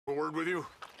word with you?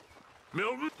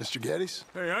 Milton? Mr. Geddes?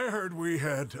 Hey, I heard we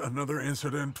had another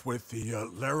incident with the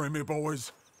Laramie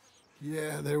boys.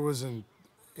 Yeah, there was an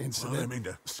incident. Well, I mean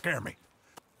to scare me.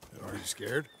 Are you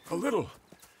scared? A little.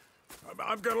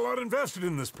 I've got a lot invested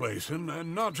in this place, and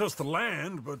not just the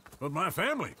land, but my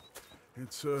family.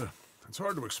 It's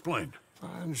hard to explain.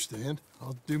 I understand.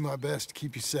 I'll do my best to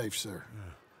keep you safe, sir.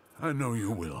 I know you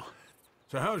will.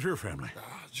 So how's your family?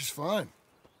 Just fine.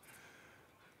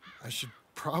 I should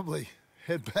probably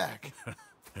head back.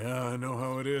 Yeah, I know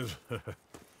how it is.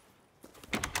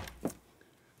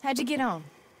 How'd you get on?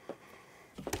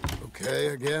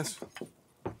 Okay, I guess.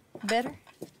 Better?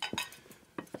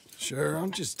 Sure,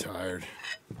 I'm just tired.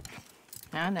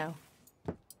 I know.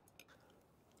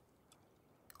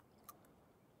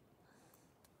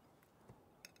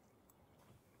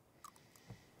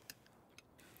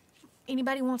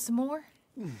 Anybody want some more?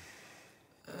 No,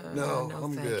 no,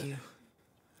 I'm thank good. you.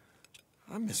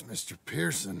 I miss Mr.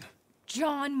 Pearson.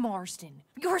 John Marston,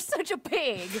 you're such a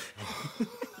pig.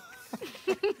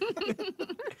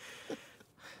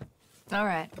 All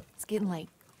right, it's getting late.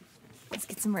 Let's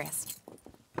get some rest.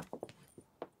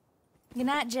 Good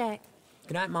night, Jack.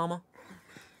 Good night, Mama.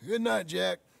 Good night,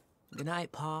 Jack. Good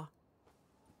night, Pa.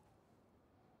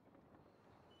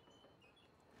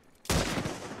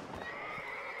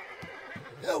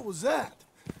 Hell was that?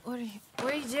 What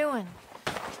are you doing?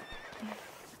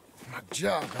 My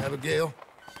job, Abigail.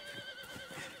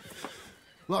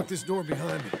 Lock this door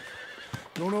behind me.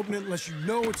 Don't open it unless you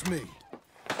know it's me.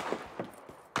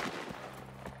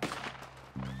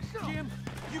 Jim,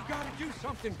 you gotta do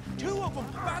something. 2 of them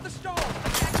by the stall.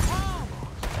 That's Tom.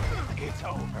 It's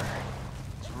over.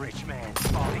 It's rich man's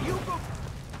fault. You go.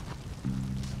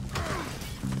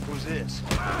 Who's this?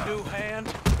 New hand?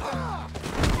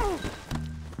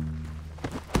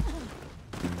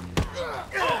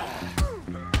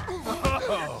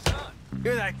 Oh,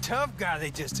 you're that tough guy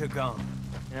they just took on.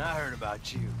 And I heard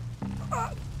about you.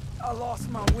 I lost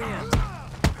my wind.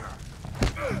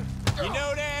 You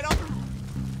know that?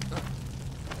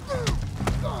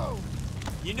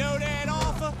 You know that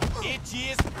offer? It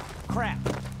is crap.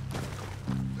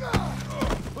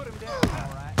 Put him down,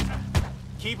 all right.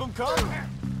 Keep them coming.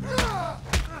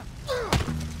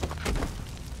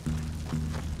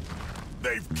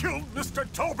 They've killed Mr.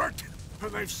 Tolbert,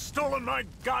 and they've stolen my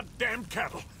goddamn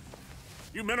cattle.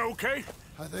 You men okay?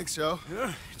 I think so.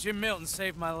 Yeah? Jim Milton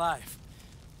saved my life.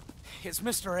 It's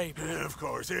Mr. Abel. Yeah, of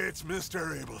course, it's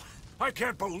Mr. Abel. I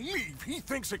can't believe he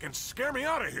thinks he can scare me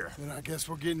out of here. Then I guess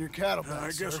we're getting your cattle back, I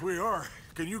guess sir. we are.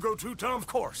 Can you go too, Tom? Of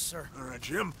course, sir. All right,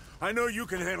 Jim. I know you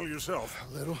can handle yourself.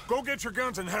 A little. Go get your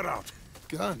guns and head out.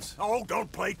 Guns? Oh,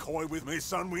 don't play coy with me,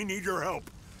 son. We need your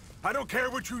help. I don't care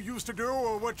what you used to do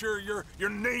or what your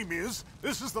name is.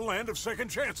 This is the land of second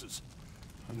chances.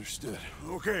 Understood.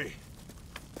 Okay.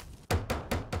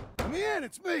 Let me in,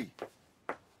 it's me!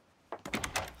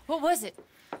 What was it?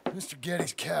 Mr.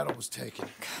 Geddes' cattle was taken.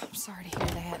 I'm sorry to hear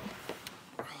that.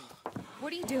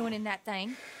 What are you doing in that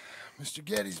thing? Mr.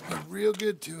 Geddes been real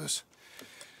good to us.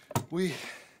 What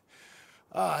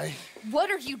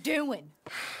are you doing?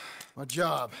 My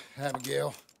job,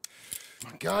 Abigail.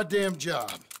 My goddamn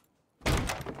job.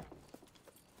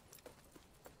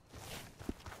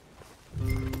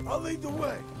 I'll lead the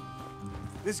way.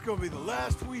 This is gonna be the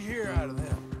last we hear out of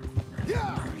them.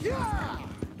 Yeah! Yeah!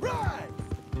 Right!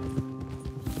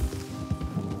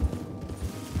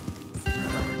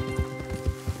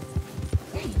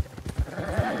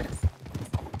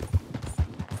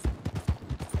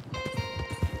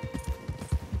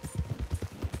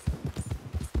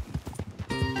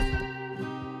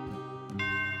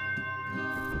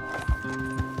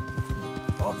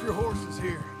 Off your horses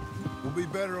here. We'll be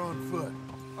better on foot.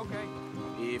 Okay.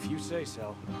 If you say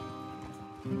so.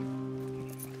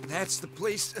 That's the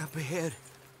place up ahead.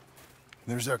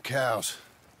 There's our cows.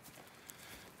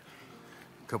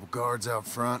 A couple guards out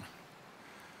front.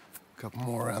 A couple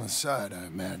more around the side, I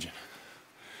imagine.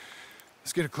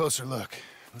 Let's get a closer look.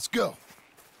 Let's go.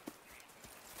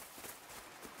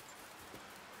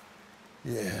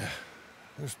 Yeah,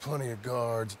 there's plenty of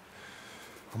guards.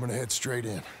 I'm gonna head straight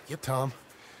in. Yep. Tom,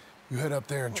 you head up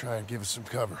there and try and give us some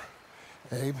cover.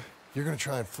 Abe, you're gonna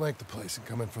try and flank the place and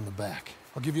come in from the back.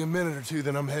 I'll give you a minute or two,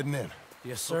 then I'm heading in.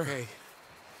 Yes, sir. Okay.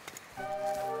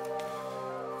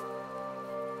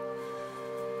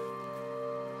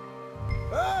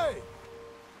 Hey!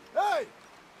 Hey!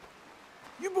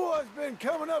 You boys been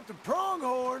coming up to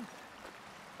Pronghorn.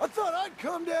 I thought I'd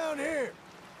come down here.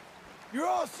 You're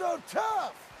all so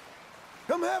tough.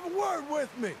 Come have a word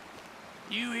with me.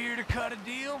 You here to cut a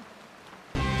deal?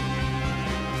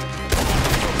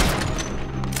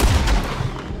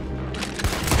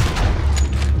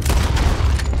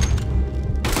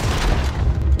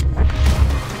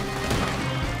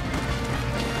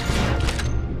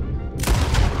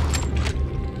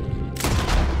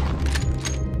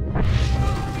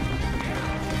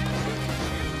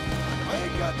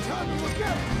 got time to look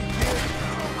out for you, kid.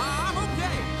 I'm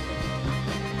okay.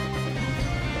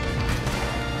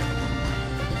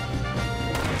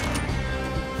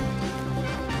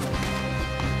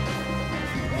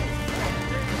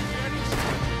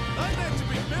 They meant to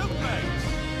be milkmaids.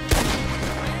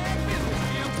 Bad business,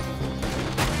 Jim.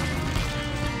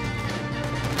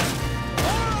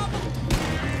 More of 'em.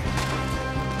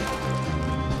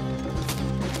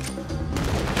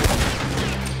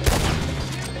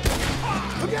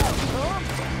 Look out, Tom!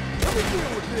 Let me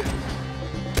deal with this.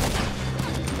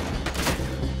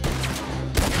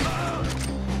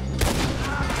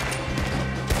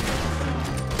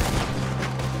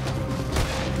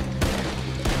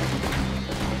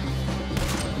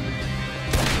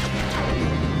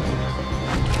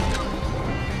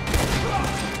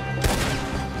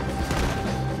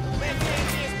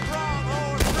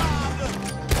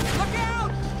 Look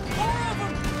out! More of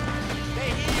 'em. They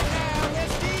here now.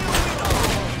 Let's deal with 'em.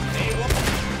 They won't.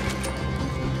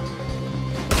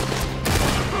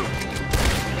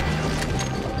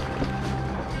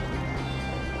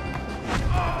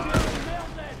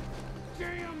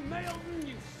 Jim Milton,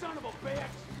 you son of a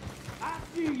bitch! I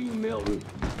see you, Milton.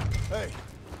 Hey!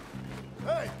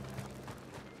 Hey!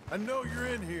 I know you're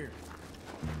in here.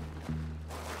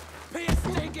 Piss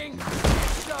stinking,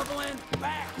 shoveling,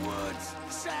 backwoods,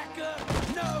 sack up,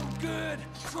 no good,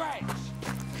 trash.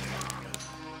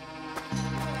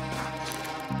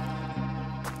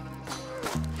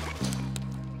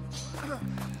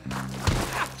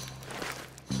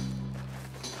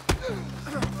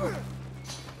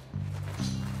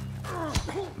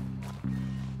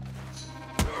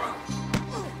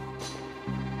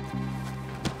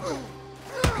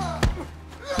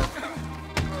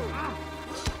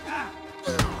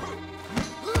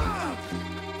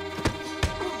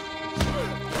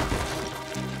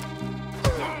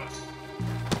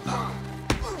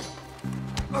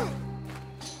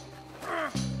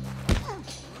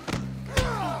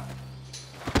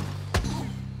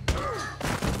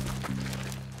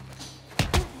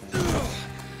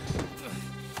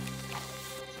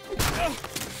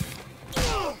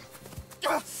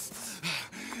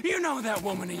 You know that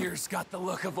woman of yours got the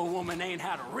look of a woman ain't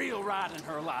had a real ride in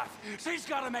her life. She's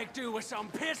gotta make do with some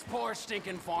piss-poor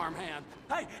stinking farmhand.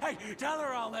 Hey, tell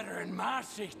her I'll let her in my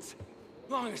sheets.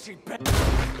 Long as she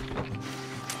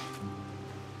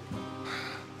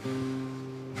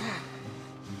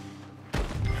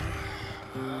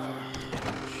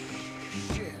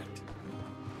Shit.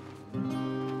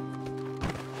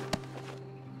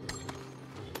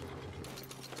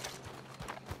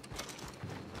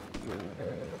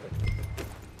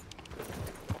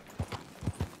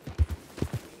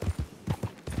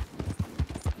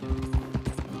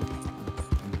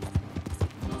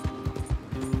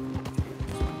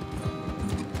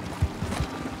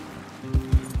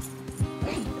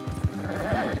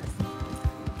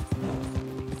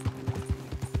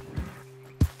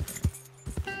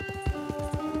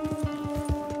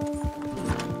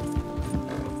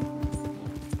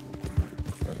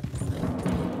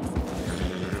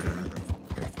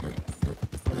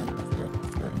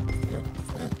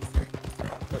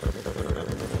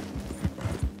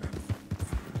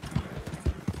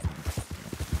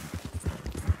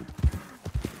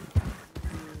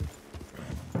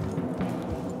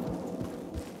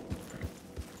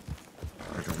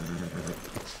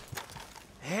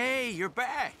 Hey, you're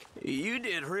back. You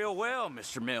did real well,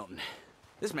 Mr. Milton.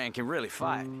 This man can really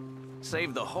fight.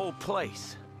 Saved the whole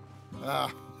place.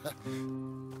 Ah,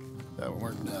 that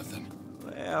weren't nothing.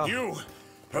 Well,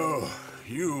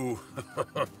 You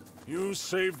you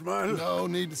saved my life. No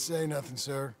need to say nothing,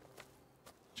 sir.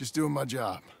 Just doing my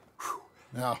job.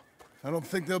 Now, I don't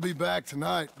think they'll be back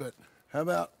tonight, but how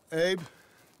about Abe?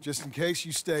 Just in case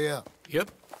you stay up. Yep.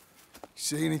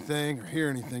 See anything or hear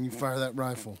anything, you fire that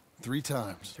rifle 3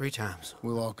 times. 3 times.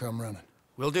 We'll all come running.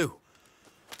 Will do.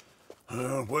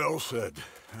 Well said.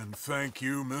 And thank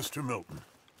you, Mr. Milton.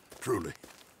 Truly.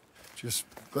 Just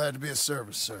glad to be of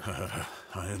service, sir.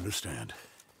 I understand.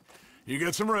 You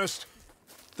get some rest.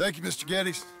 Thank you, Mr.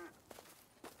 Geddes.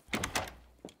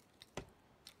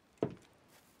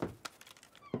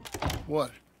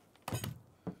 What?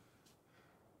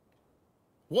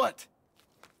 What?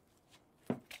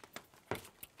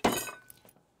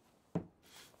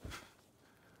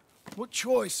 What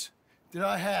choice did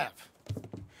I have?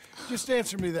 Just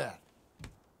answer me that.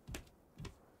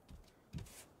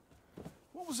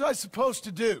 What was I supposed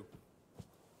to do?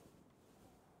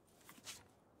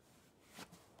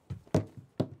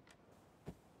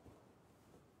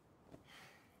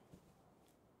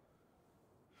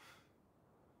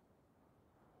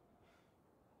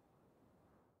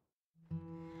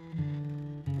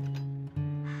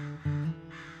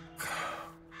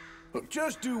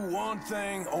 Just do one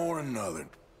thing or another.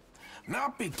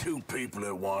 Not be two people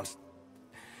at once.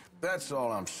 That's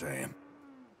all I'm saying.